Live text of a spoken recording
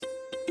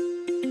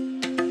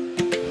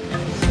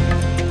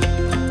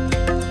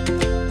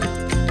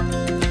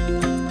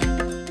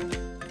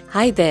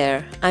Hi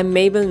there, I'm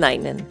Mabel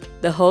Ninan,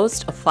 the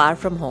host of Far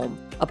From Home,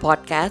 a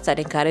podcast that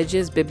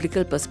encourages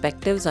biblical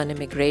perspectives on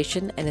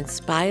immigration and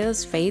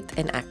inspires faith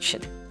in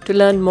action. To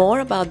learn more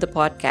about the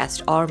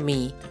podcast or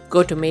me,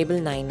 go to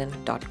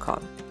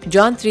mabelninan.com.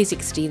 John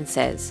 3:16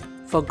 says,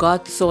 "For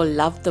God so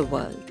loved the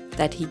world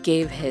that he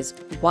gave his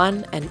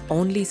one and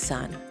only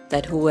Son,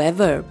 that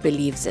whoever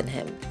believes in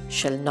him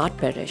shall not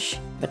perish,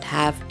 but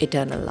have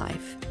eternal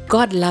life."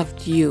 God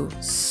loved you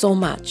so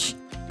much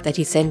that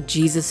he sent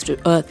Jesus to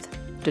earth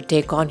to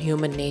take on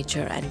human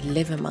nature and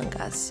live among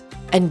us.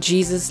 And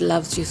Jesus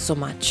loves you so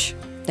much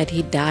that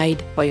he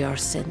died for your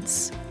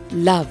sins.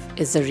 Love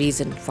is the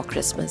reason for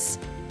Christmas.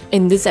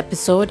 In this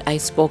episode, I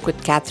spoke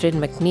with Catherine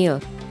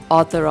McNiel,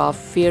 author of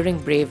Fearing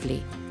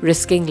Bravely,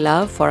 Risking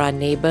Love for Our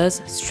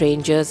Neighbors,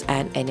 Strangers,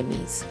 and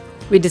Enemies.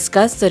 We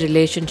discussed the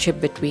relationship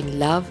between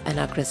love and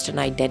our Christian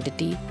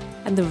identity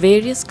and the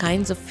various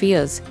kinds of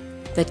fears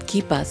that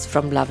keep us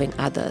from loving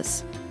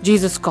others.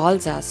 Jesus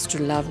calls us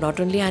to love not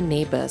only our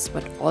neighbors,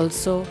 but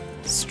also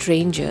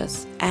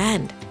strangers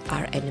and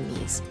our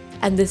enemies.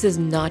 And this is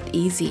not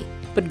easy.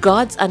 But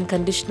God's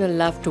unconditional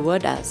love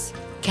toward us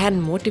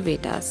can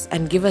motivate us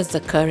and give us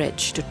the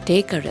courage to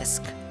take a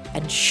risk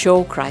and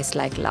show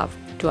Christ-like love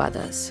to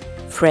others.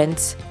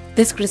 Friends,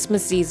 this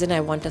Christmas season, I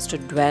want us to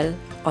dwell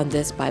on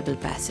this Bible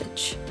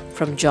passage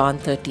from John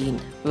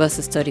 13,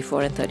 verses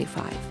 34 and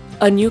 35.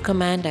 "A new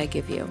command I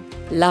give you,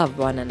 love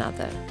one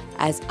another.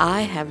 As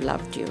I have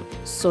loved you,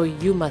 so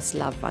you must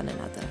love one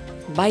another.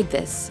 By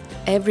this,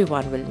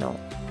 everyone will know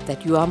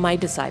that you are my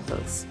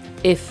disciples,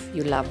 if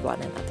you love one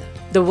another.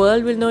 The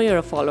world will know you're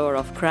a follower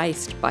of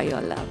Christ by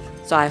your love."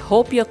 So I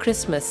hope your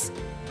Christmas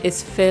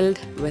is filled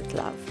with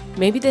love.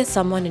 Maybe there's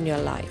someone in your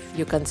life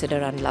you consider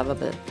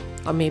unlovable,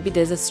 or maybe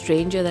there's a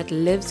stranger that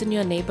lives in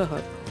your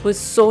neighborhood who is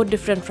so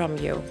different from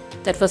you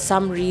that for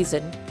some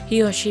reason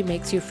he or she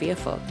makes you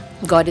fearful.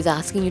 God is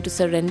asking you to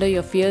surrender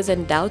your fears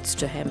and doubts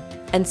to him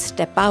and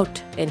step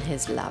out in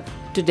his love.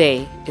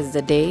 Today is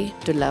the day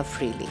to love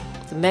freely.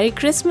 So Merry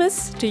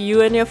Christmas to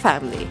you and your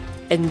family.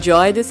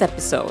 Enjoy this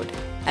episode,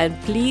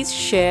 and please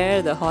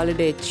share the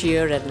holiday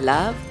cheer and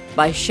love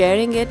by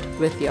sharing it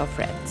with your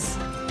friends.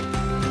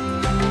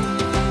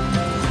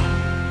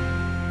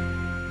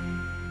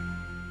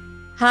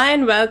 Hi,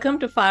 and welcome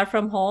to Far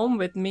From Home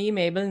with me,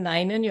 Mabel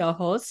Ninan, your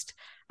host.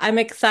 I'm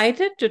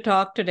excited to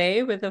talk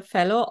today with a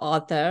fellow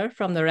author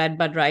from the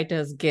Redbud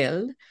Writers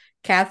Guild,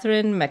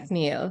 Catherine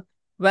McNiel.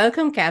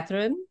 Welcome,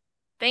 Catherine.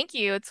 Thank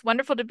you. It's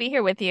wonderful to be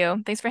here with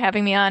you. Thanks for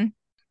having me on.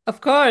 Of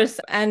course,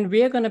 and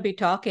we are going to be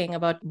talking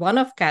about one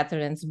of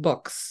Catherine's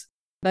books.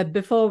 But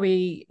before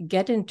we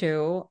get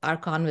into our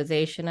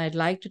conversation, I'd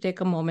like to take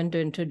a moment to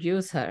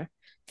introduce her.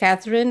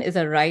 Catherine is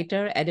a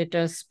writer,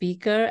 editor,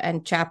 speaker,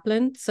 and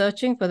chaplain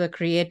searching for the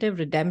creative,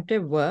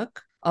 redemptive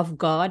work of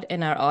God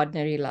in our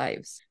ordinary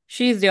lives.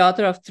 She is the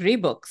author of 3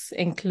 books,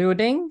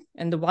 including,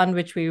 and the one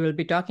which we will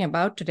be talking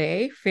about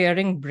today,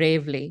 Fearing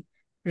Bravely,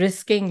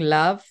 Risking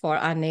Love for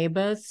Our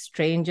Neighbors,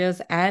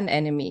 Strangers, and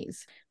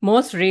Enemies.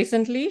 Most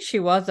recently, she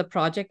was the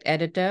project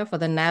editor for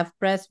the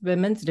NavPress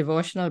Women's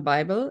Devotional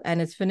Bible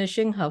and is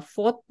finishing her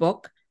 4th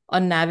book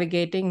on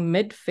navigating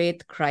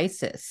mid-faith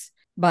crisis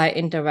by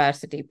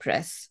InterVarsity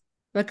Press.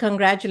 Well,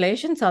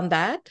 congratulations on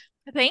that.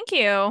 Thank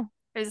you.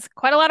 There's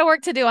quite a lot of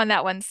work to do on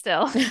that one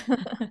still.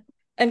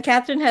 And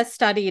Catherine has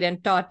studied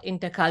and taught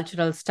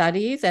intercultural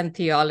studies and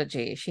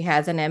theology. She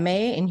has an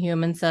MA in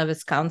Human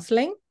Service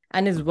Counseling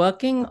and is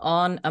working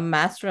on a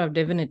Master of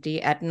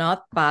Divinity at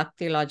North Park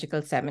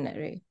Theological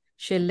Seminary.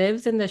 She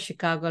lives in the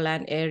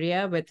Chicagoland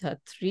area with her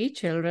 3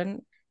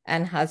 children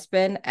and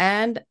husband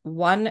and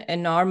one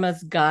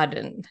enormous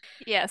garden.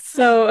 Yes.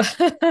 So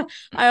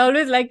I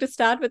always like to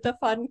start with a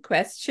fun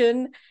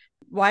question.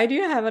 Why do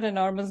you have an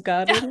enormous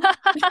garden?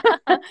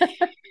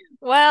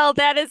 Well,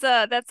 that's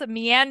a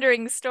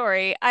meandering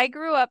story. I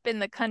grew up in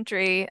the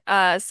country,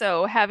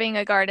 so having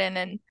a garden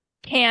and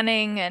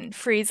canning and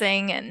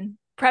freezing and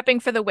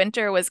prepping for the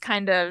winter was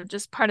kind of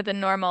just part of the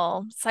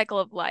normal cycle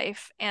of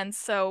life. And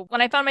so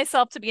when I found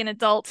myself to be an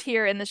adult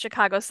here in the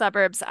Chicago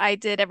suburbs, I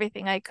did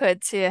everything I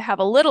could to have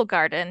a little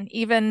garden,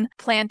 even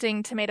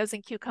planting tomatoes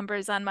and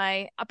cucumbers on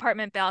my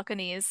apartment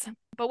balconies.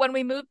 But when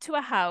we moved to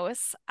a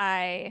house,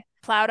 I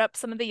plowed up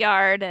some of the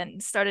yard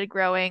and started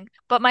growing.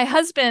 But my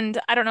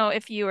husband, I don't know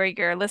if you or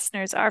your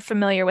listeners are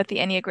familiar with the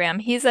Enneagram.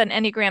 He's an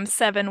Enneagram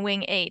 7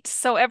 wing 8.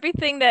 So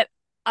everything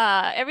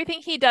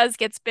he does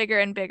gets bigger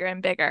and bigger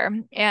and bigger.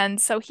 And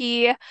so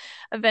he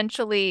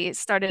eventually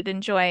started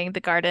enjoying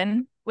the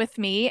garden with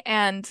me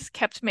and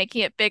kept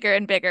making it bigger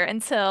and bigger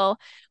until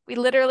we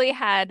literally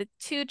had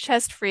 2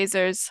 chest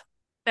freezers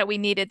that we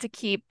needed to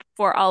keep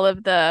for all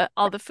the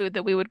food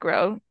that we would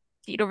grow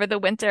to eat over the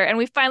winter. And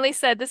we finally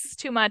said, this is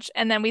too much.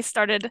 And then we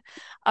started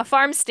a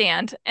farm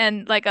stand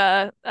and like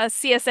a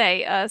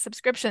CSA, a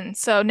subscription.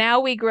 So now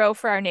we grow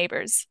for our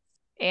neighbors.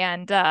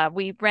 And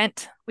we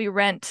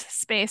rent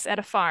space at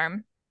a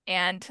farm.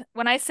 And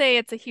when I say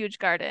it's a huge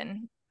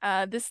garden,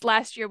 this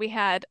last year we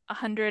had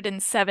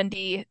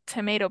 170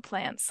 tomato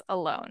plants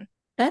alone.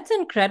 That's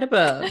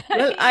incredible.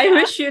 Well, I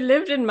wish you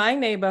lived in my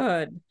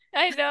neighborhood.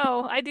 I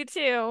know, I do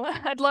too.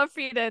 I'd love for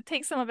you to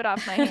take some of it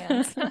off my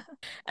hands.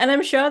 And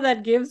I'm sure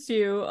that gives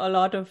you a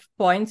lot of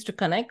points to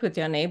connect with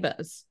your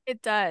neighbors.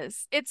 It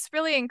does. It's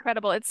really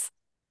incredible. It's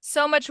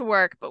so much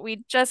work, but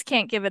we just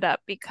can't give it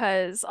up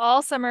because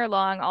all summer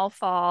long, all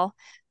fall,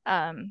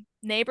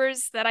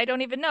 neighbors that I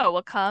don't even know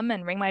will come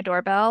and ring my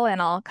doorbell,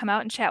 and I'll come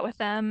out and chat with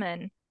them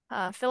and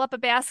fill up a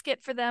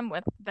basket for them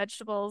with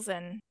vegetables.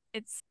 And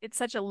it's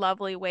such a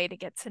lovely way to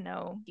get to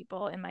know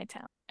people in my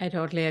town. I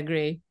totally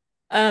agree.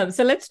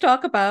 So let's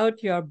talk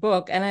about your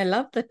book. And I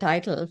love the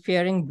title,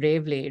 Fearing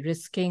Bravely,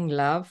 Risking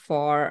Love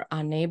for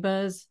Our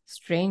Neighbors,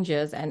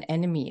 Strangers, and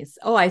Enemies.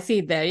 Oh, I see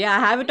it there. Yeah, I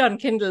have it on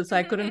Kindle, so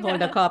I couldn't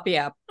hold a copy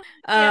up.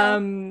 Yeah.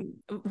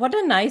 What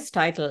a nice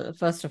title,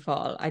 first of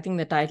all. I think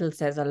the title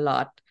says a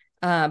lot.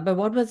 But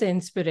what was the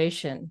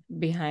inspiration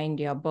behind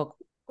your book?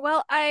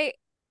 Well, I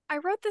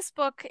wrote this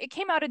book. It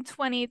came out in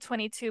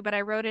 2022, but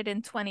I wrote it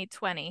in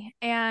 2020.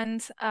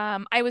 And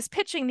I was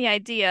pitching the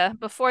idea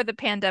before the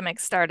pandemic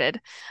started.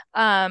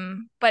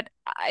 But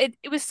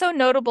it was so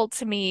notable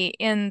to me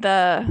in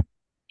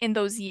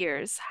those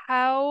years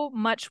how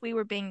much we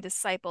were being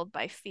discipled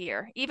by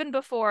fear, even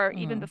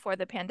Mm, before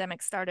the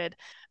pandemic started.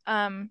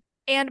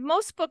 And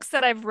most books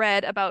that I've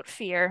read about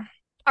fear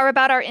are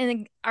about our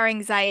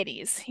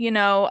anxieties,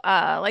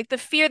 like the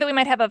fear that we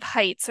might have of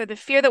heights or the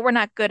fear that we're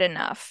not good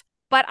enough.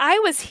 But I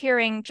was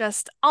hearing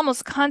just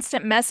almost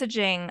constant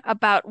messaging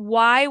about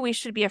why we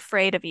should be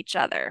afraid of each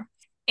other,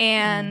 mm,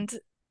 and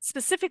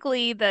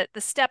specifically the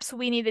steps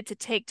we needed to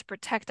take to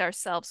protect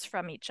ourselves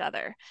from each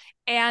other.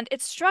 And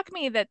it struck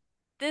me that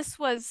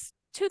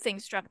two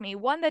things struck me.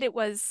 One, that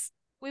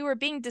we were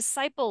being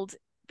discipled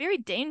very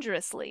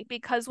dangerously,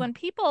 because when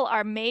people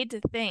are made to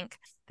think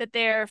that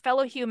their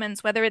fellow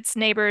humans, whether it's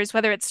neighbors,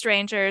 whether it's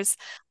strangers,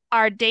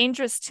 are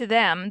dangerous to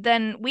them,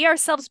 then we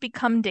ourselves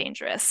become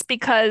dangerous.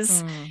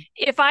 Because mm,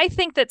 if I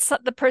think that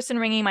the person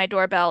ringing my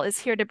doorbell is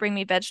here to bring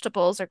me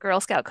vegetables or Girl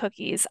Scout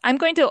cookies, I'm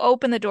going to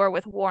open the door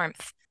with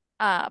warmth.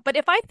 But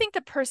if I think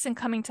the person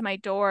coming to my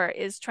door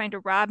is trying to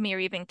rob me or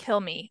even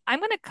kill me, I'm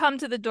going to come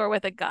to the door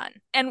with a gun.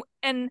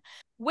 And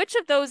which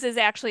of those is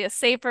actually a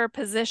safer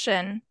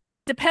position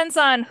depends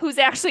on who's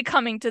actually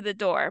coming to the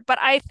door. But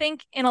I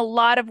think in a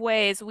lot of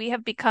ways we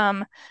have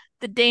become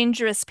the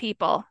dangerous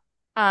people,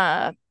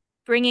 uh,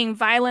 bringing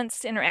violence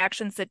to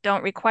interactions that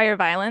don't require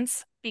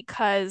violence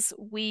because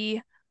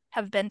we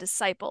have been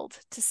discipled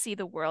to see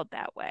the world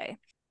that way.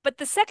 But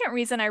the second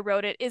reason I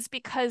wrote it is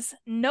because,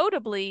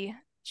 notably,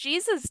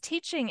 Jesus'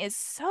 teaching is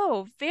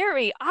so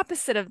very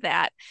opposite of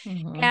that.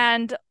 mhm.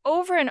 And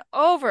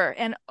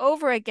and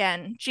over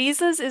again,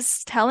 Jesus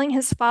is telling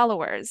his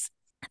followers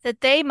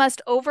that they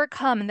must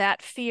overcome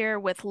that fear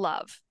with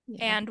love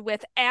Yeah. and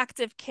with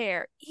active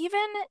care.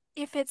 Even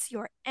if it's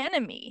your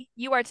enemy,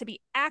 you are to be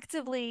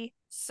actively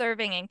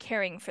serving and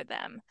caring for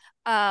them.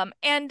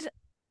 And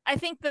I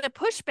think the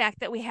pushback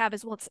that we have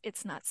is, well,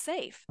 it's not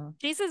safe.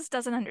 Jesus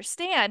doesn't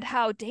understand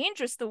how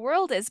dangerous the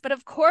world is. But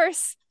of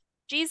course,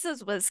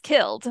 Jesus was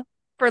killed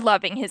for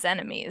loving his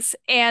enemies,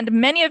 and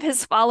many of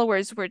his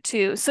followers were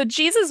too. So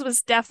Jesus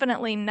was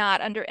definitely not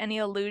under any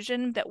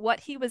illusion that what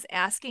he was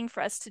asking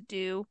for us to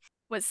do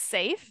was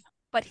safe,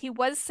 but he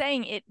was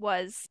saying it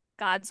was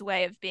God's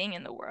way of being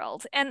in the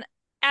world. And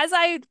as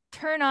I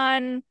turn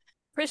on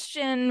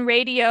Christian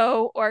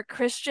radio or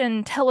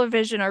Christian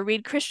television or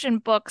read Christian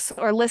books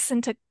or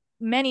listen to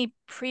many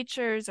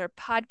preachers or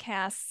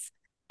podcasts,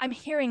 I'm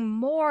hearing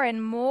more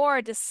and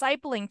more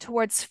discipling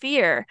towards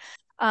fear.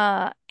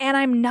 And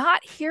I'm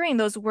not hearing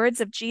those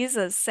words of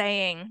Jesus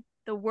saying,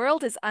 the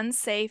world is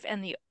unsafe,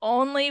 and the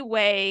only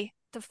way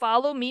to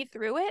follow me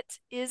through it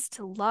is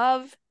to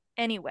love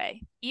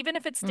anyway, even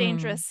if it's Mm,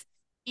 dangerous,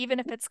 even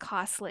if it's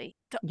costly,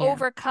 to yeah.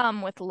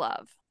 overcome with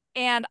love.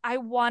 And I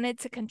wanted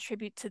to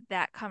contribute to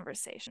that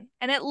conversation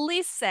and at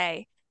least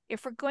say,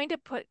 if we're going to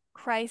put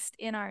Christ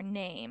in our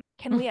name,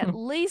 can we at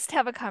least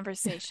have a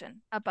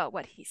conversation about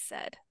what he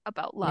said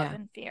about love Yeah.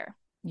 and fear?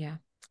 Yeah.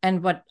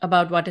 And what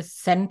about what is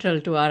central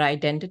to our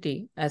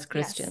identity as Yes.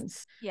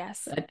 Christians?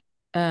 Yes. That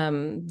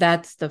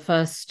that's the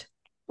first,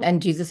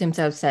 and Jesus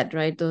himself said,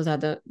 right?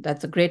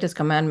 That's the greatest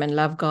commandment,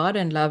 love God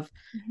and love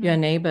Mm-hmm. your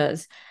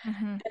neighbors.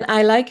 Mm-hmm. And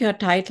I like your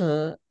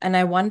title, and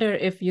I wonder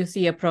if you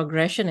see a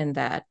progression in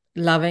that,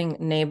 loving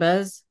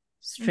neighbors,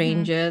 Mm-hmm.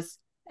 strangers,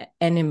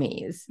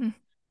 enemies. Mm.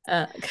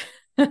 Uh,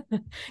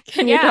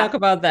 can you Yeah. talk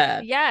about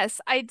that?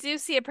 Yes, I do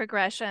see a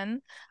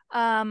progression.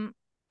 Um,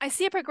 I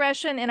see a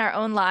progression in our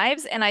own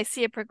lives, and I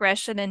see a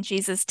progression in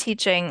Jesus'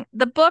 teaching.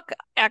 The book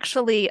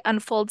actually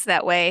unfolds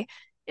that way.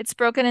 It's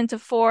broken into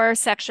four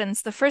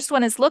sections. The first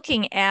one is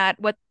looking at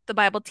what the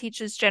Bible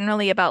teaches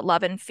generally about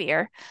love and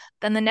fear.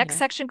 Then the next Yeah.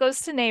 section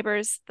goes to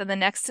neighbors, then the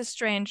next to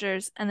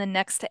strangers, and the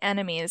next to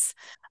enemies.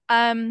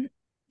 Um,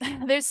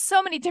 there's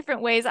so many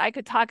different ways I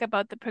could talk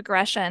about the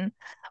progression,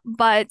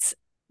 but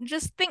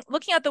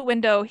looking out the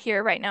window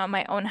here right now in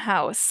my own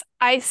house,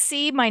 I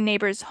see my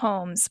neighbors'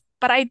 homes,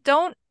 but I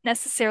don't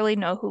necessarily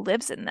know who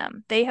lives in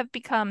them. They have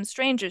become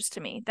strangers to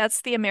me.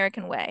 That's the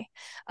American way.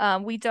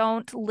 We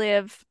don't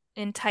live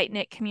in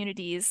tight-knit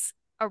communities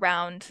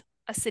around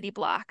a city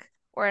block.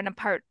 or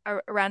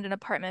around an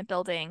apartment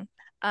building.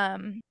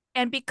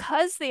 And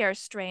because they are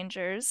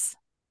strangers,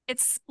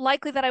 it's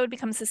likely that I would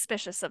become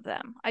suspicious of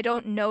them. I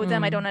don't know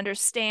them. I don't Mm.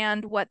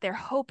 understand what they're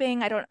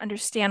hoping. I don't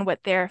understand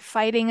what they're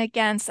fighting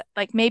against.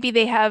 Like maybe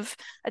they have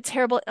a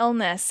terrible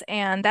illness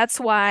and that's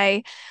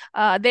why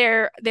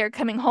they're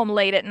coming home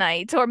late at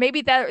night. Or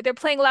maybe they're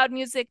playing loud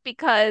music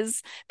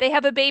because they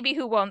have a baby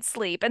who won't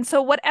sleep. And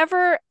so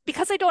whatever,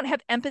 because I don't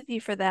have empathy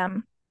for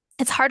them,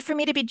 it's hard for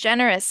me to be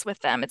generous with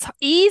them. It's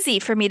easy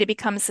for me to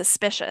become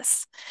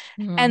suspicious.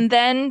 Mm. And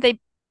then they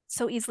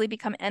so easily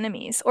become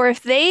enemies. Or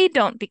if they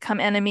don't become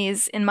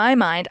enemies in my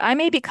mind, I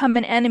may become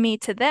an enemy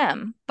to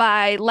them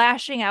by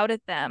lashing out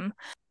at them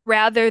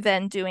rather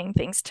than doing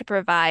things to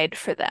provide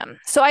for them.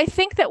 So I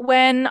think that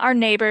when our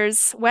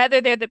neighbors,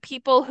 whether they're the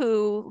people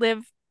who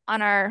live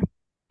on our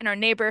in our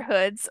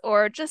neighborhoods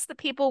or just the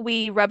people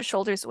we rub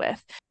shoulders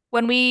with,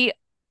 when we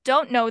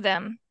don't know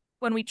them,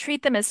 when we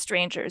treat them as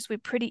strangers, we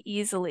pretty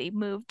easily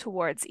move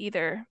towards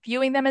either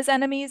viewing them as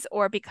enemies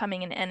or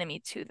becoming an enemy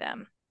to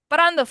them. But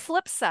on the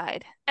flip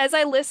side, as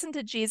I listen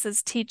to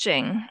Jesus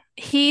teaching,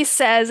 he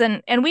says,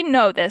 and we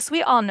know this,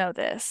 we all know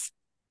this.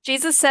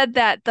 Jesus said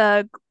that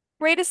the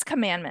greatest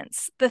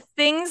commandments, the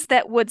things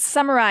that would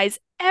summarize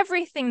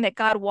everything that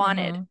God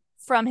wanted Mm-hmm.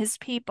 from his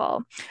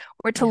people,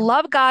 were to Yeah.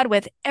 love God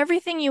with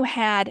everything you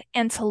had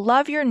and to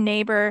love your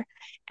neighbor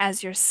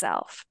as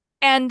yourself.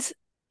 And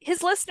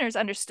his listeners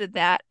understood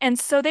that. And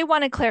so they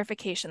wanted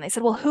clarification. They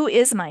said, well, who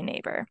is my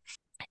neighbor?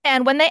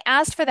 And when they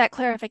asked for that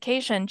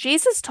clarification,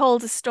 Jesus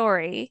told a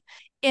story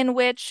in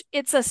which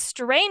it's a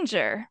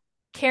stranger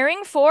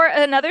caring for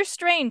another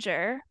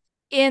stranger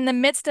in the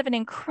midst of an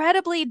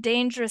incredibly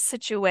dangerous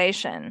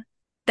situation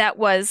that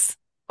was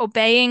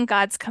obeying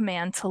God's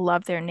command to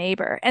love their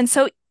neighbor. And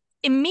so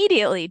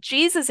immediately,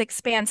 Jesus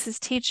expands his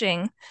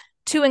teaching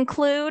to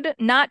include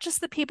not just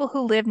the people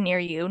who live near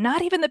you,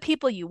 not even the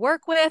people you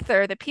work with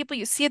or the people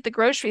you see at the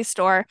grocery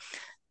store,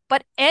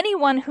 but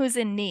anyone who's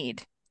in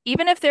need,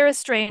 even if they're a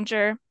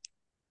stranger,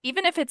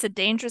 even if it's a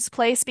dangerous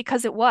place,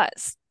 because it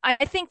was.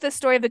 I think the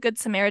story of the Good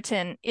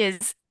Samaritan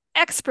is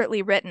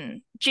expertly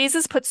written.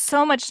 Jesus put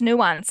so much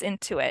nuance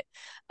into it.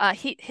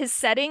 His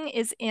setting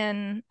is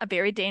in a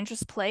very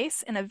dangerous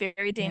place in a very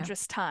Yeah.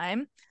 dangerous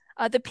time.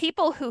 The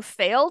people who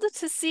failed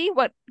to see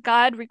what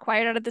God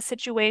required out of the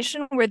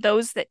situation were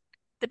those that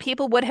the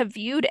people would have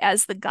viewed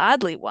as the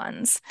godly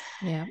ones.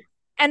 Yeah.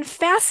 And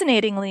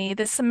fascinatingly,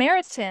 the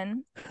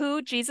Samaritan,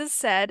 who Jesus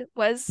said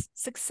was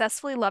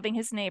successfully loving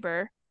his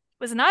neighbor,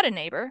 was not a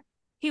neighbor.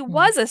 He Mm.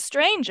 was a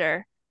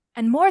stranger.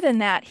 And more than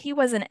that, he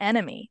was an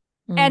enemy.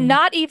 And Mm.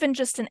 not even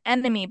just an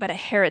enemy, but a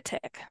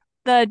heretic.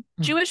 The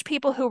Mm. Jewish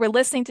people who were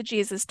listening to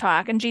Jesus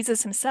talk, and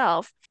Jesus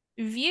himself,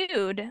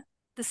 viewed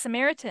the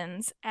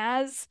Samaritans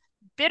as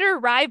bitter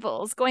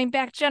rivals going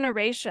back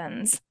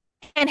generations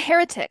and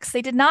heretics.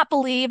 They did not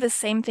believe the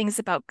same things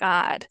about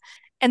God.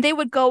 And they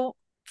would go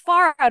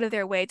far out of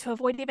their way to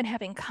avoid even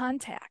having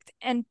contact.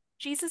 And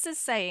Jesus is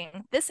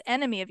saying, this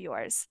enemy of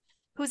yours,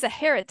 who's a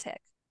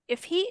heretic,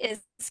 if he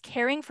is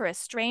caring for a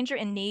stranger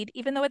in need,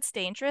 even though it's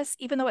dangerous,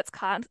 even though it's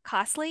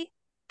costly,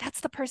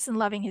 that's the person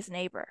loving his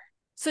neighbor.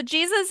 So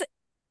Jesus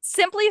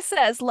simply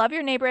says, love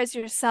your neighbor as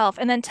yourself,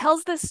 and then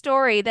tells this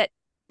story that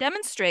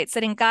demonstrates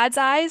that in God's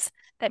eyes,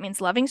 that means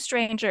loving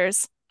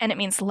strangers, and it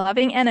means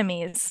loving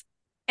enemies,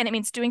 and it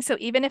means doing so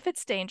even if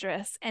it's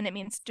dangerous, and it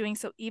means doing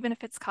so even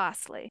if it's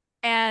costly.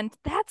 And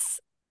that's,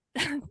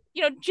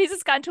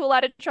 Jesus got into a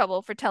lot of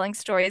trouble for telling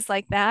stories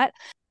like that.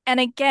 And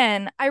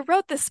again, I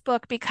wrote this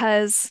book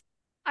because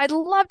I'd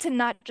love to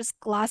not just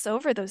gloss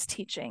over those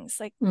teachings.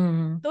 Like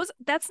Mm.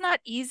 that's not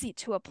easy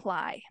to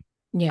apply.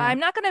 Yeah. I'm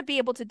not going to be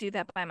able to do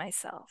that by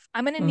myself.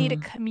 I'm going to need a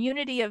Mm.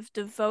 community of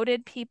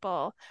devoted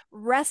people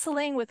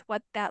wrestling with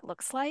what that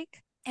looks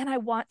like. And I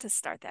want to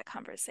start that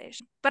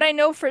conversation. But I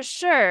know for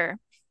sure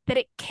that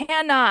it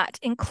cannot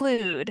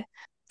include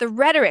the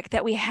rhetoric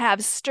that we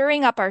have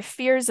stirring up our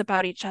fears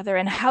about each other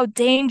and how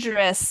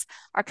dangerous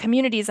our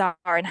communities are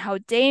and how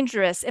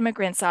dangerous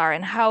immigrants are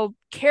and how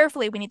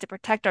carefully we need to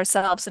protect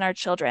ourselves and our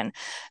children.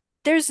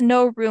 There's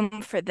no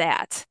room for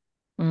that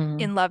Mm.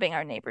 in loving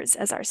our neighbors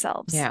as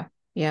ourselves. Yeah.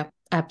 Yeah.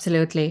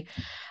 Absolutely.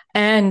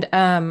 And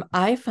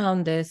I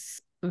found this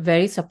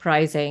very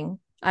surprising.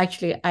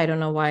 Actually, I don't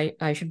know why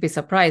I should be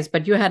surprised,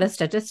 but you had a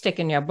statistic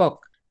in your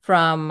book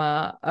from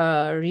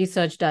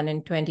research done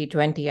in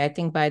 2020, I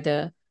think by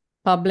the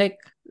Public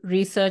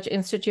Research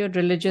Institute,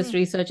 Religious Mm.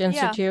 Research Yeah.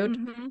 Institute,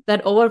 Mm-hmm.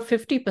 that over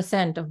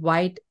 50% of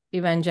white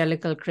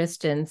evangelical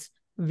Christians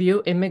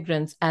view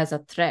immigrants as a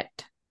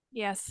threat.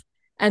 Yes.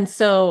 And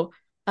so,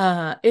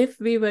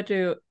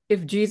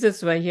 if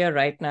Jesus were here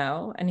right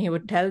now and he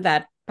would tell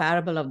that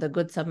parable of the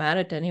Good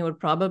Samaritan, he would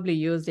probably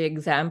use the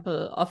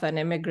example of an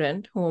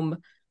immigrant whom,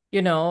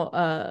 you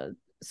know,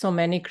 so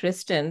many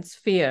Christians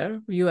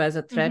view as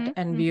a threat, Mm-hmm.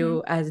 and Mm-hmm.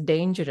 view as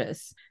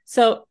dangerous.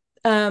 So,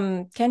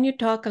 can you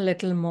talk a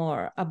little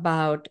more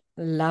about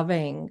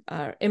loving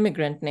our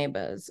immigrant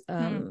neighbors,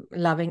 Hmm.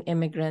 loving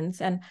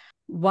immigrants, and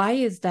why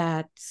is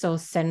that so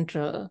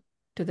central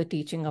to the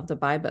teaching of the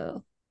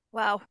Bible?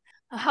 Wow.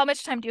 How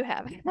much time do you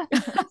have?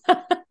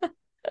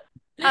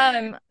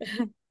 Um,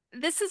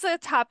 this is a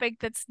topic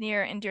that's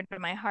near and dear to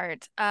my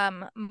heart.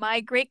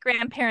 My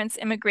great-grandparents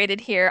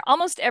immigrated here.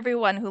 Almost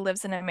everyone who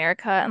lives in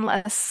America,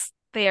 unless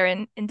they are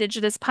an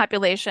indigenous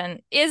population,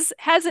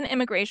 has an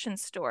immigration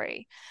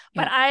story.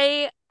 But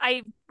Yeah.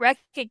 I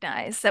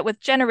recognize that with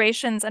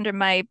generations under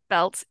my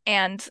belt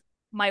and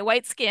my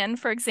white skin,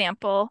 for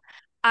example,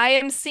 I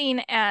am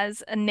seen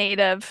as a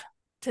native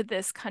to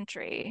this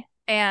country.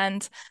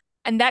 And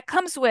that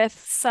comes with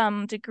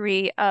some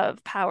degree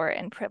of power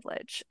and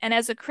privilege. And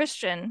as a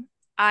Christian,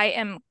 I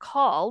am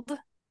called,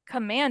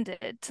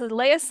 commanded to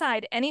lay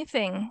aside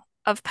anything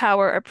of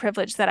power or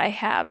privilege that I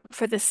have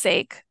for the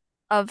sake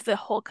of the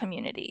whole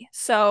community.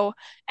 So,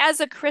 as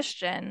a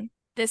Christian,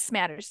 this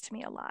matters to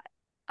me a lot.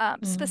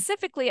 Mm,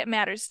 Specifically, it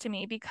matters to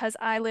me because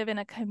I live in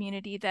a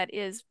community that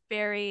is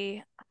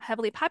very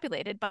heavily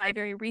populated by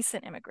very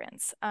recent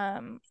immigrants.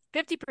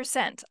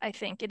 50%, I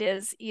think it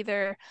is,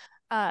 either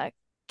uh,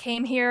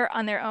 came here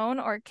on their own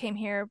or came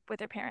here with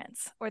their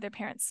parents, or their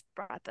parents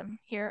brought them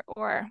here,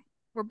 or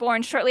were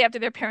born shortly after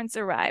their parents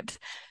arrived.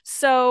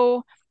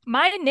 So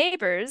my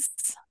neighbors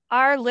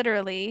are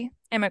literally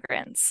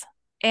immigrants.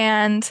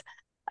 And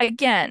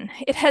again,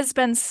 it has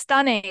been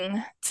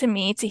stunning to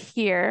me to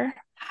hear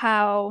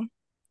how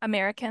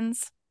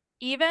Americans,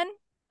 even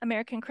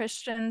American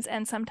Christians,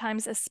 and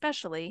sometimes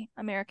especially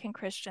American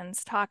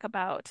Christians, talk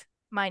about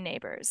my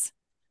neighbors.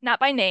 Not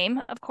by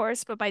name, of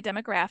course, but by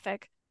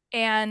demographic.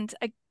 And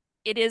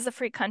it is a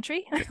free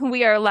country.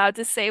 We are allowed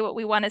to say what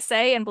we want to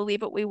say and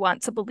believe what we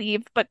want to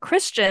believe. But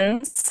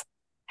Christians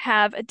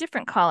have a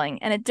different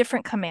calling and a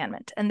different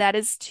commandment, and that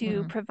is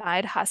to mm,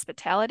 provide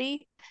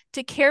hospitality,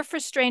 to care for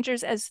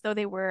strangers as though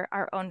they were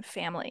our own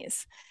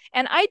families.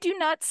 And I do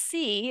not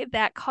see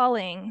that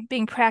calling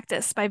being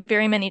practiced by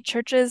very many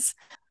churches,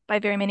 by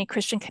very many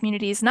Christian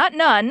communities, not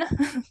none,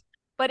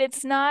 but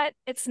it's not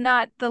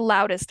the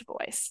loudest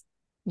voice.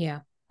 yeah.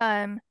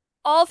 Um,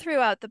 all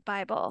throughout the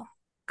Bible,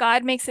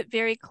 God makes it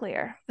very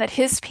clear that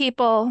his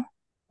people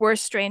were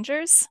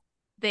strangers,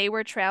 they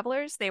were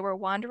travelers, they were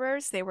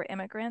wanderers, they were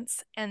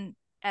immigrants, and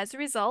as a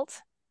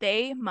result,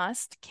 they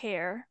must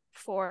care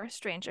for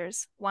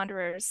strangers,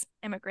 wanderers,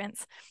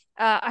 immigrants.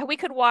 We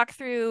could walk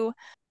through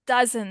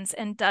dozens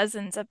and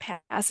dozens of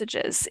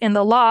passages in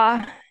the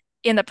law,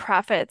 in the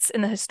prophets,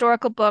 in the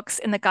historical books,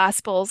 in the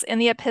gospels, in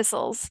the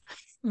epistles,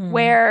 Mm,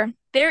 where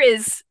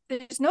there's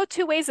no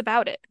two ways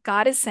about it.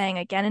 God is saying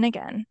again and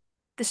again,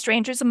 the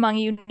strangers among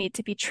you need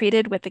to be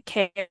treated with the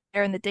care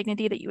and the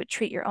dignity that you would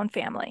treat your own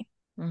family.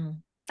 mm.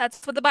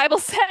 That's what the Bible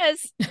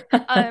says.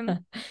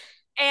 Um,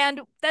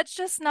 and that's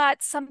just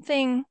not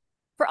something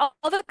for all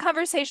the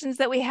conversations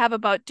that we have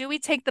about, do we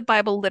take the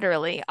Bible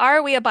literally?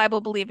 Are we a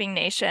Bible believing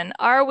nation?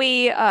 Are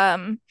we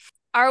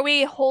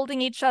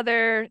holding each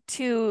other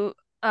to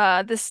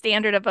the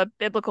standard of a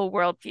biblical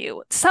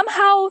worldview?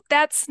 Somehow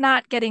that's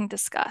not getting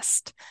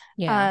discussed.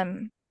 Yeah,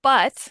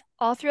 But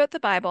all throughout the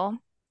Bible,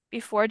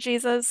 before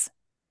Jesus,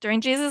 during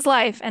Jesus'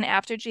 life, and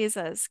after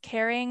Jesus,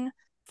 caring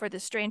for the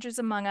strangers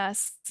among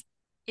us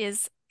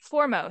is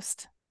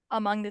foremost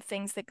among the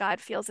things that God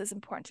feels is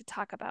important to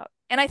talk about.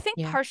 And I think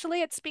yeah.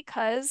 partially it's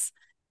because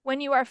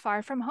when you are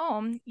far from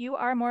home, you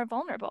are more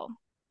vulnerable.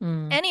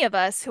 Mm, Any of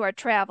us who are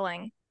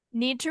traveling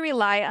need to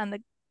rely on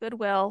the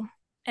goodwill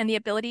and the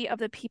ability of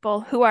the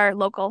people who are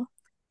local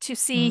to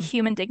see mm.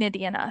 human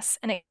dignity in us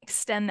and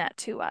extend that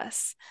to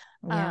us.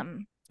 Yeah, Yeah.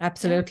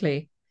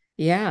 absolutely.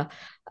 Yeah.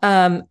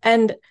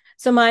 And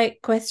so my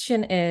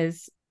question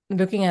is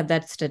looking at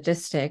that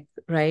statistic,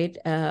 right?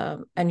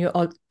 And you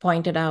all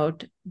pointed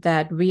out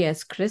that we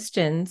as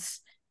Christians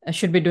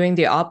should be doing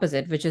the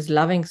opposite, which is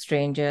loving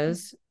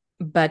strangers.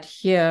 But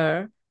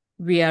here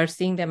we are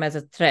seeing them as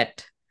a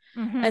threat.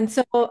 Mm-hmm. And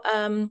so,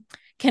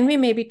 can we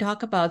maybe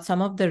talk about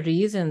some of the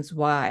reasons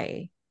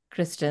why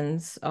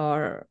Christians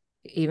or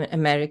even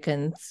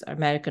Americans,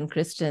 American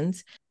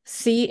Christians,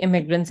 see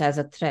immigrants as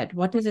a threat?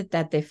 What is it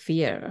that they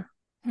fear?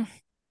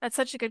 That's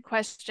such a good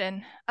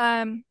question.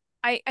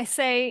 I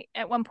say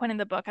at one point in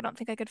the book, I don't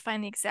think I could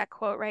find the exact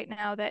quote right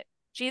now, that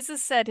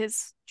Jesus said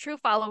his true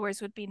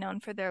followers would be known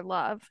for their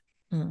love.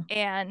 Mm,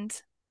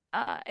 And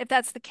if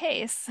that's the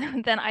case,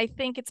 then I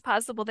think it's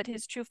possible that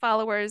his true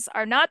followers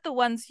are not the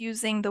ones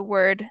using the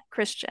word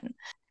Christian,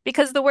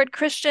 because the word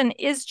Christian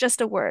is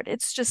just a word.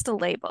 It's just a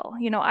label.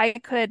 I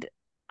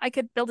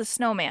could build a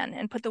snowman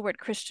and put the word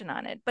Christian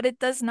on it, but it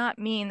does not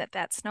mean that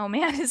that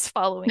snowman is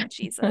following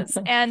Jesus.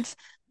 And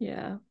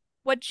yeah.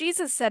 what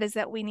Jesus said is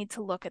that we need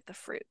to look at the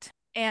fruit.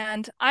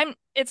 And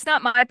it's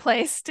not my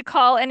place to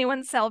call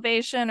anyone's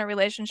salvation or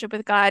relationship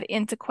with God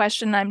into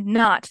question. I'm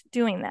not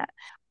doing that.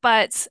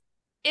 But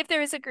if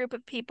there is a group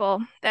of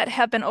people that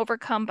have been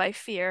overcome by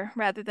fear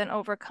rather than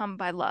overcome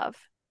by love,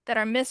 that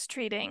are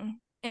mistreating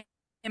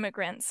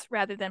immigrants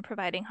rather than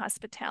providing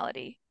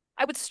hospitality,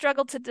 I would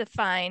struggle to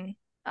define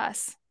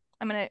us.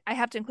 I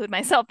have to include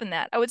myself in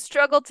that. I would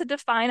struggle to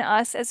define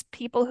us as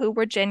people who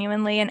were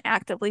genuinely and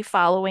actively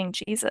following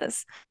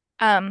Jesus.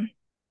 Um,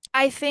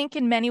 I think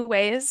in many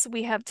ways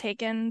we have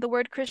taken the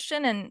word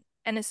Christian and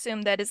and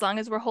assume that as long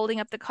as we're holding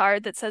up the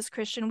card that says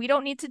Christian, we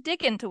don't need to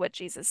dig into what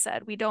Jesus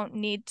said. We don't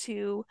need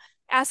to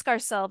ask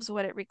ourselves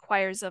what it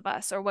requires of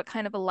us or what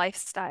kind of a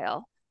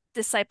lifestyle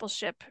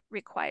discipleship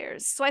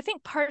requires. So I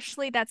think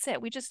partially that's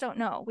it. We just don't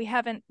know. We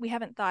haven't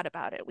thought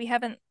about it. We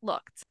haven't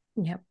looked.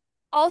 Yeah.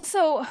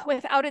 Also,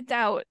 without a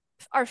doubt,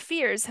 our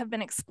fears have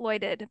been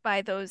exploited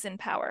by those in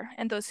power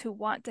and those who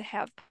want to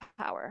have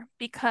power.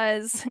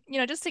 Because,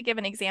 just to give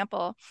an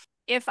example,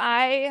 if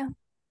I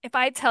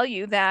tell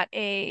you that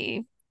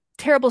a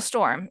terrible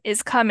storm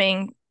is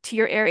coming to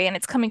your area and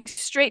it's coming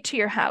straight to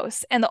your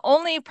house, and the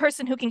only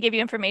person who can give you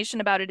information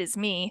about it is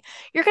me,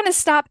 you're going to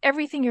stop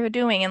everything you're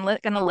doing and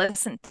going to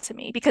listen to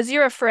me because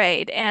you're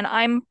afraid, and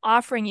I'm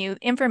offering you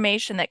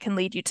information that can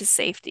lead you to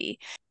safety.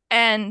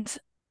 And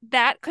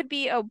that could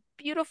be a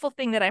beautiful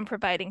thing that I'm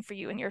providing for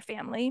you and your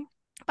family,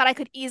 but I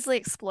could easily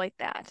exploit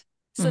that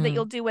so that Mm.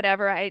 you'll do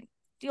whatever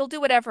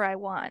I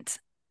want,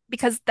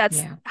 because that's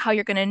Yeah. how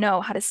you're going to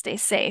know how to stay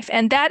safe.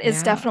 And that is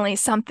Yeah. definitely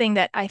something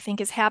that I think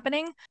is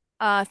happening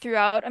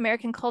throughout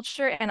American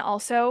culture and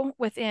also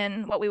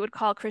within what we would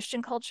call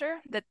Christian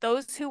culture, that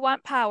those who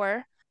want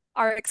power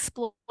are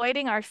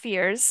exploiting our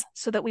fears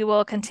so that we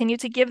will continue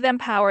to give them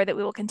power, that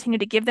we will continue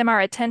to give them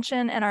our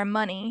attention and our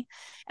money.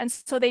 And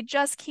so they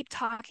just keep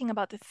talking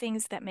about the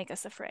things that make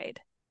us afraid.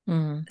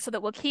 Mm. So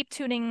that we'll keep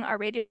tuning our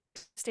radio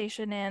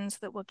station in, so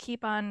that we'll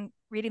keep on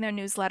reading their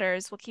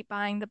newsletters, we'll keep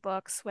buying the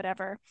books,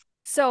 whatever.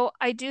 So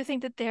I do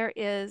think that there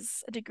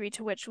is a degree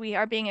to which we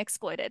are being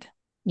exploited,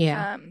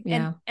 Yeah. um,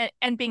 and, Yeah.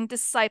 and being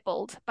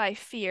discipled by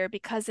fear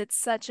because it's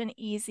such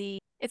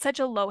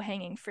a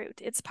low-hanging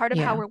fruit. It's part of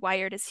how Yeah. we're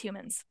wired as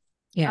humans.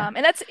 Yeah.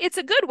 And it's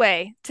a good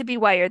way to be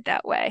wired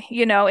that way.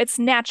 It's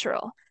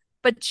natural.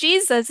 But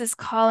Jesus is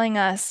calling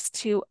us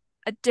to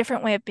a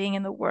different way of being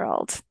in the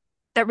world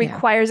that Yeah.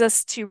 requires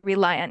us to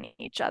rely on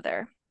each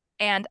other.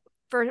 And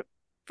for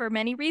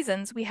many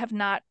reasons, we have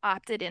not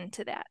opted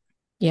into that.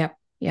 Yep,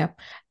 yep.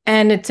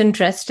 And it's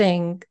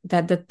interesting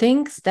that the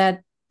things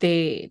that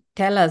they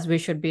tell us we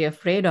should be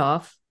afraid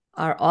of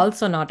are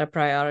also not a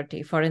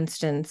priority. For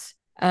instance,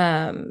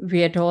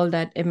 we are told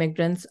that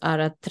immigrants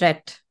are a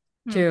threat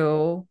Hmm.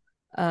 to,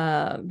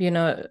 you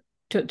know,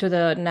 to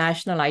the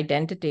national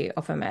identity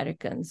of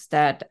Americans,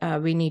 that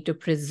we need to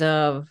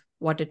preserve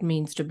what it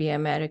means to be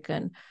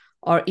American.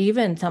 Or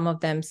even some of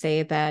them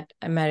say that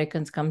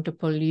Americans come to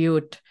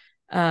pollute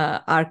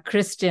our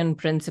Christian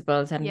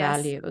principles and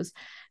Yes. values.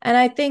 And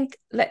I think,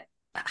 like,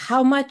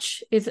 how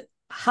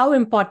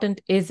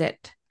important is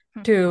it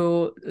Hmm.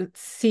 to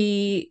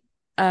see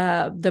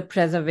the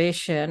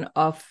preservation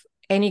of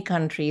any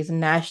country's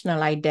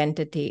national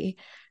identity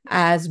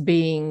as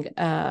being,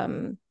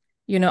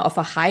 of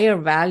a higher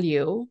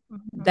value Hmm.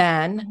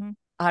 than Hmm.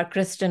 our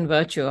Christian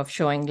virtue of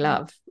showing Right.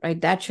 love,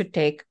 right? That should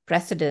take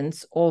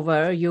precedence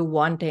over you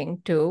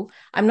wanting to.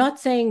 I'm not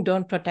saying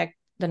don't protect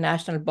the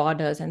national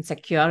borders and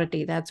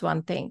security, that's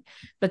one thing,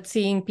 but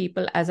seeing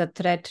people as a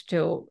threat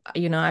to,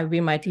 we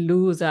might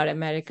lose our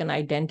American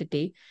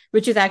identity,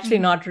 which is actually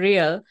Hmm. not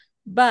real,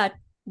 but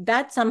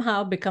that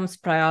somehow becomes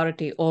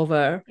priority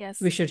over we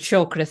Yes. should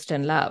show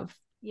Christian love.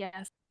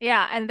 Yes.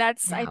 Yeah. And I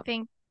Yeah.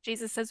 think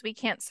Jesus says we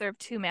can't serve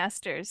two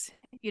masters.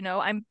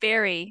 I'm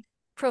very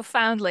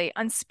profoundly,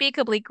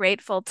 unspeakably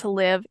grateful to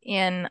live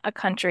in a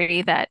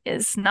country that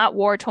is not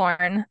war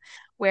torn,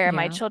 where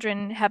my Yeah.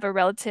 children have a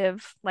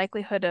relative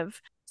likelihood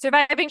of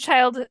surviving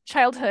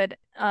childhood,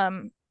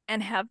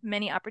 and have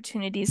many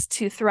opportunities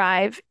to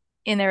thrive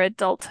in their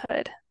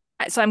adulthood.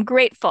 So I'm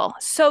grateful,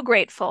 so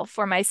grateful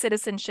for my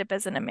citizenship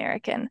as an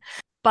American.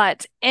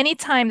 But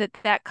anytime that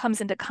that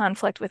comes into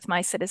conflict with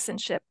my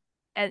citizenship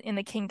in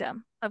the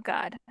kingdom of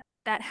God,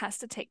 that has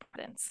to take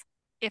precedence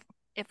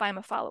if I'm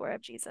a follower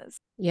of Jesus.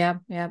 Yeah,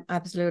 yeah,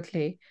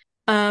 absolutely.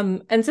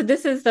 And so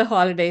this is the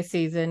holiday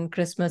season,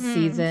 Christmas Mm.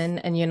 season,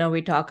 and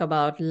we talk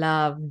about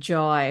love,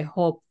 joy,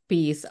 hope,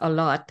 peace a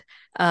lot.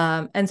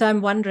 And so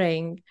I'm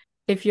wondering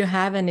if you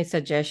have any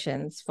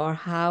suggestions for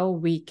how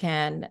we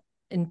can,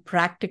 in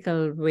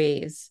practical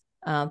ways,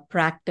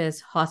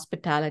 practice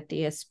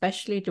hospitality,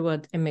 especially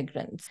towards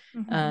immigrants,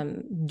 Hmm.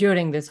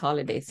 during this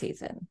holiday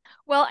season.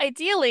 Well,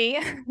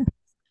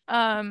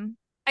 um,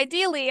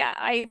 ideally,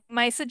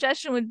 my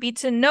suggestion would be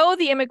to know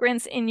the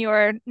immigrants in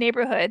your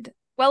neighborhood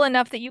well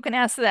enough that you can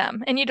ask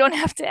them, and you don't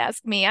have to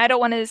ask me. I don't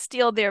want to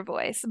steal their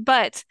voice,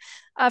 but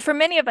for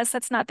many of us,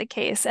 that's not the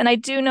case. And I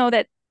do know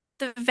that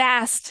the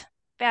vast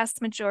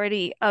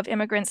majority of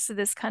immigrants to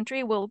this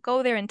country will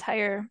go their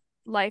entire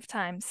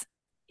lifetimes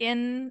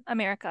in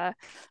America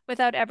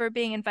without ever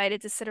being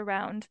invited to sit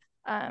around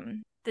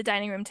the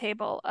dining room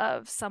table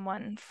of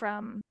someone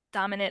from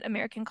dominant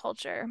American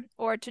culture,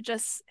 or to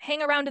just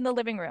hang around in the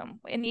living room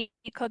and eat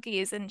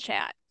cookies and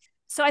chat.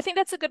 So I think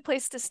that's a good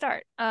place to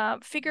start.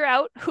 Figure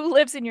out who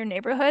lives in your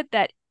neighborhood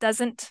that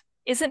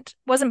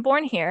wasn't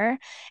born here,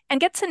 and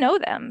get to know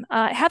them.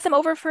 Have them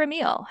over for a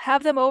meal.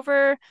 Have them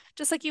over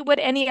just like you would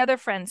any other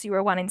friends you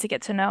were wanting to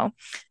get to know.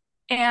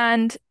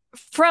 And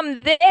from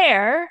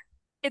there,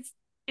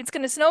 it's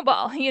going to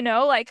snowball.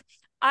 Like,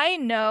 I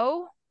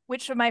know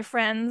which of my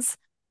friends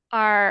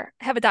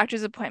have a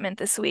doctor's appointment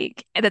this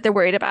week that they're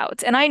worried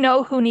about. And I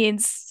know who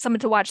needs someone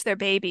to watch their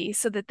baby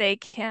so that they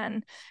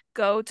can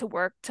go to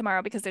work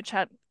tomorrow because their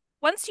child,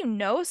 once you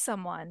know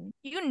someone,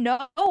 you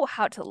know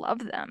how to love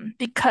them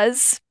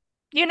because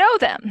you know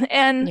them.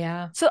 And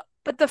Yeah. so,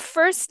 but the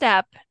first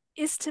step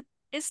is to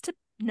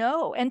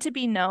know and to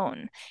be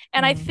known.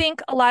 And I Mm.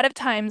 think a lot of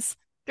times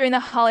during the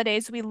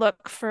holidays, we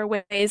look for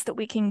ways that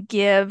we can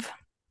give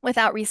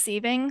without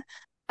receiving.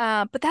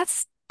 But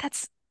that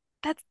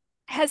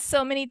has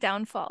so many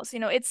downfalls.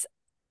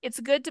 It's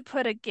good to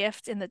put a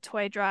gift in the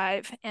toy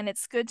drive, and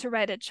it's good to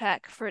write a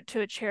check to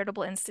a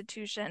charitable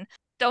institution.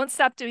 Don't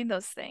stop doing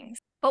those things.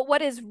 But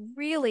what is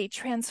really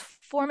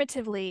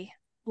transformatively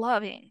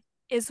loving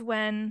is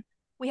when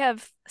we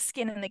have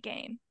skin in the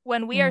game,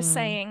 when we are Mm.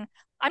 saying,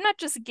 I'm not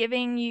just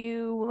giving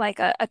you like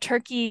a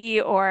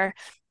turkey or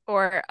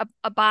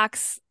a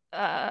box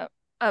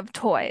of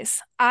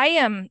toys. I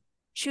am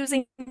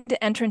choosing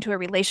to enter into a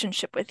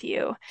relationship with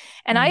you.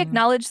 And I Mm.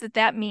 acknowledge that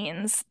that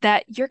means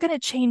that you're going to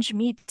change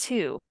me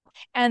too.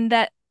 And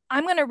that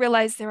I'm going to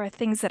realize there are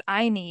things that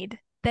I need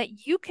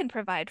that you can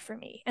provide for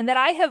me, and that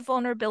I have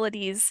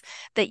vulnerabilities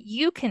that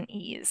you can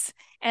ease.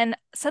 And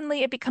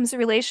suddenly it becomes a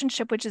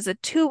relationship which is a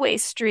two-way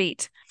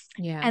street.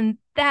 Yeah. And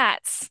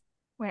that's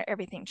where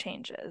everything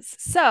changes.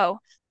 So,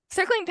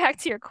 circling back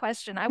to your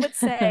question, I would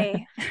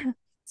say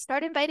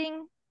start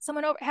inviting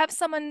someone over, have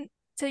someone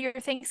to your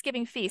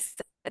Thanksgiving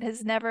feast that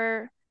has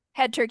never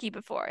had turkey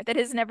before, that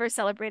has never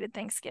celebrated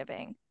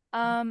Thanksgiving.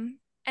 And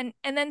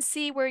then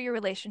see where your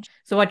relationship.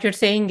 So what you're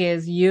saying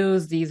is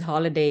use these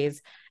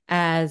holidays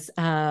as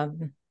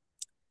an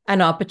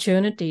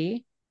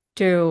opportunity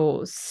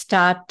to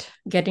start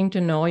getting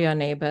to know your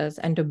neighbors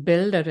and to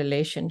build a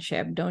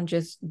relationship. Don't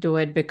just do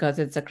it because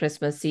it's a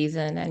Christmas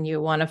season and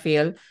you want to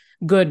feel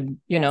good,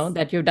 Yes.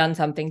 that you've done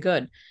something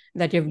good,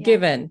 that you've Yes.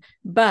 given,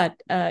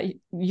 but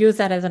use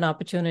that as an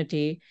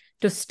opportunity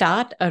to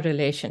start a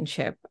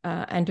relationship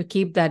and to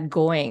keep that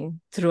going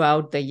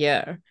throughout the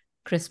year,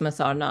 Christmas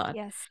or not.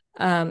 Yes.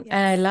 And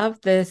I Yes.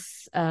 love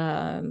this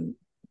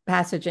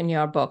passage in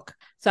your book.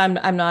 So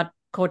I'm not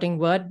quoting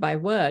word by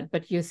word,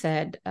 but you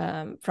said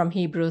from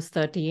Hebrews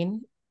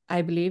 13,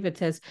 I believe it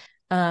says,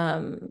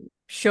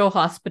 show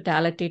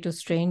hospitality to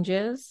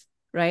strangers,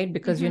 right?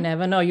 Because you Mm-hmm.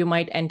 never know, you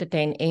might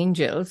entertain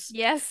angels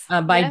Yes.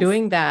 by Yes.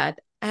 doing that.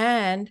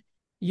 And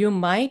you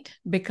might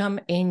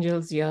become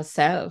angels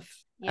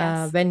yourself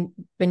Yes.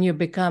 when you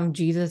become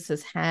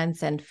Jesus's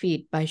hands and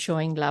feet by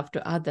showing love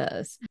to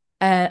others.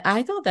 And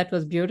I thought that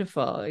was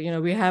beautiful.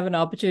 We have an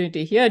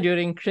opportunity here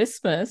during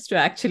Christmas to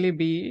actually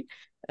be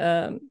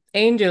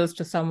angels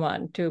to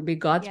someone, to be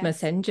God's Yes.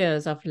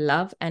 messengers of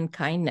love and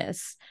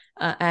kindness.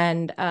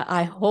 And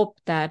I hope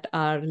that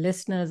our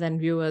listeners and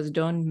viewers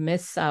don't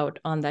miss out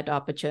on that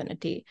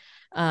opportunity.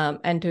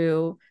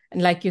 And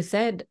like you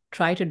said,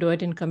 try to do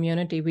it in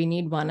community. We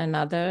need one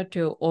another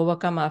to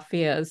overcome our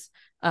fears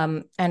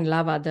and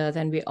love others.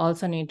 And we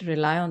also need to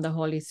rely on the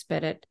Holy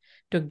Spirit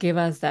to give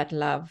us that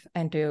love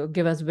and to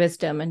give us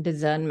wisdom and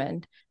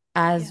discernment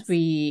as Yes.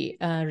 we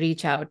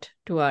reach out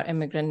to our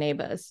immigrant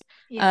neighbors.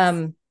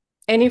 Yes.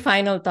 Any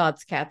final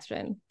thoughts,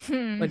 Catherine?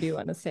 Hmm. What do you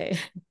want to say?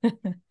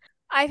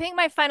 I think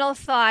my final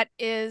thought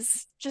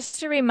is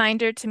just a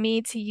reminder to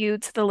me, to you,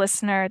 to the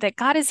listener, that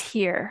God is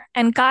here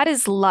and God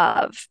is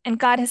love. And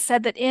God has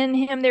said that in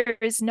him there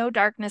is no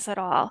darkness at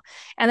all,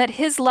 and that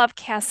his love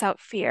casts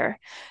out fear.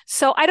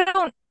 So I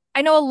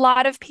know a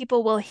lot of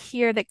people will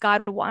hear that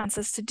God wants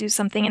us to do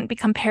something and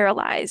become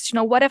paralyzed.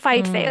 What if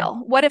I Mm,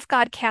 fail? What if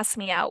God casts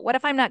me out? What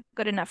if I'm not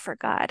good enough for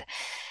God?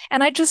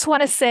 And I just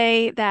want to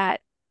say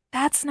that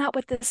that's not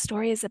what this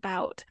story is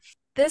about.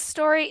 This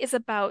story is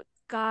about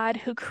God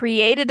who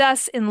created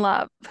us in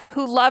love,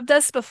 who loved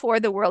us before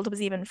the world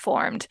was even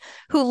formed,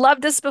 who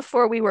loved us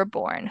before we were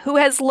born, who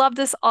has loved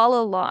us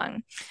all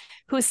along,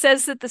 who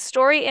says that the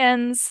story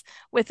ends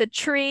with a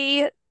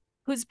tree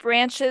whose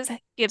branches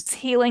gives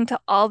healing to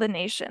all the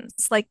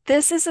nations. Like,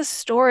 this is a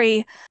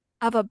story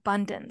of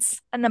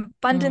abundance, an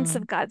abundance mm,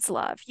 of God's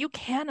love. You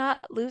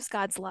cannot lose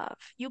God's love.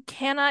 You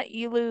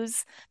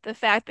lose the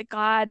fact that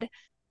God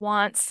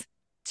wants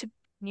to be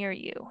near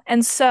you.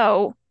 And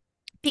so,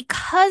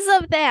 because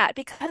of that,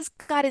 because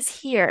God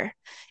is here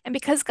and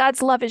because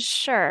God's love is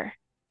sure,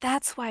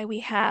 that's why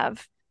we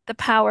have the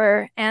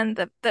power and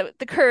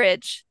the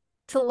courage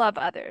to love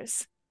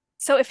others.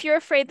 So if you're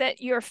afraid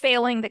that you're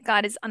failing, that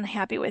God is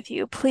unhappy with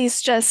you,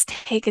 please just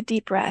take a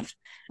deep breath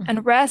mhm.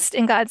 and rest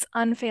in God's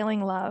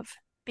unfailing love,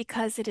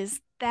 because it is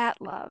that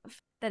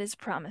love that is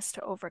promised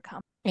to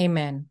overcome.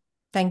 Amen.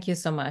 Thank you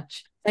so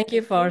much. Thank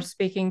you Thank for you.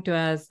 speaking to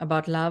us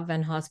about love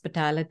and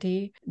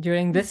hospitality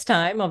during this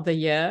time of the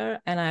year.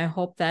 And I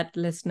hope that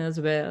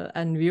listeners will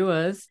and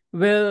viewers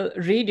will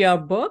read your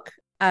book.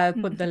 I'll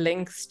put the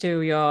links to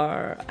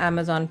your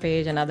Amazon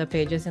page and other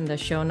pages in the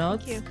show Thank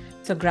notes. you.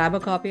 So grab a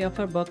copy of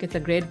her book. It's a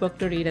great book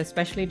to read,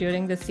 especially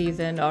during the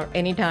season or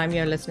anytime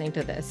you're listening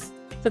to this.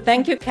 So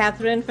thank you,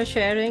 Catherine, for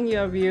sharing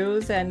your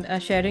views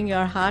and sharing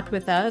your heart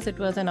with us. It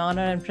was an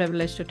honor and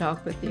privilege to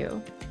talk with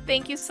you.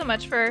 Thank you so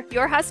much for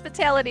your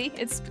hospitality.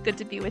 It's good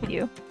to be with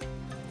you.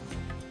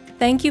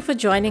 Thank you for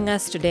joining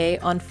us today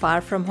on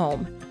Far From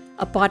Home,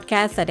 a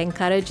podcast that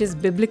encourages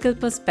biblical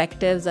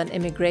perspectives on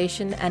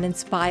immigration and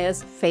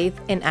inspires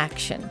faith in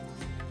action.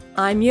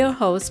 I'm your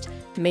host,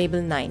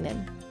 Mabel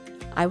Ninan.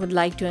 I would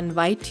like to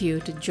invite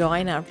you to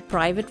join our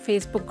private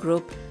Facebook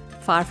group,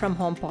 Far From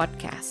Home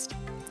Podcast,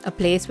 a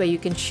place where you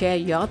can share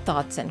your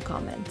thoughts and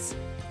comments.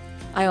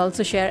 I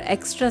also share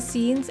extra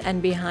scenes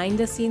and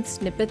behind-the-scenes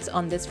snippets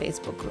on this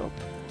Facebook group.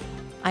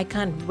 I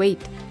can't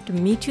wait to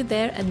meet you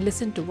there and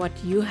listen to what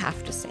you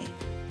have to say.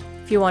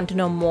 If you want to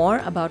know more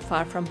about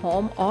Far From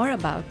Home or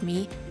about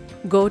me,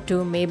 go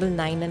to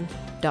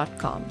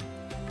mabelninan.com.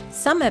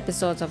 Some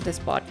episodes of this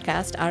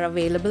podcast are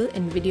available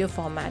in video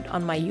format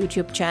on my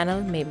YouTube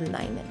channel, Mabel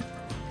Ninan.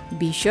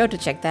 Be sure to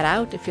check that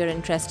out if you're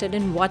interested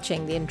in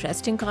watching the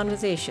interesting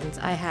conversations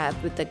I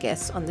have with the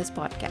guests on this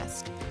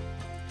podcast.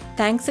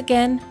 Thanks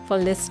again for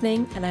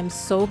listening, and I'm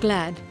so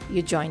glad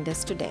you joined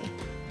us today.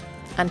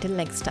 Until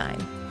next time,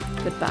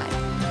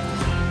 goodbye.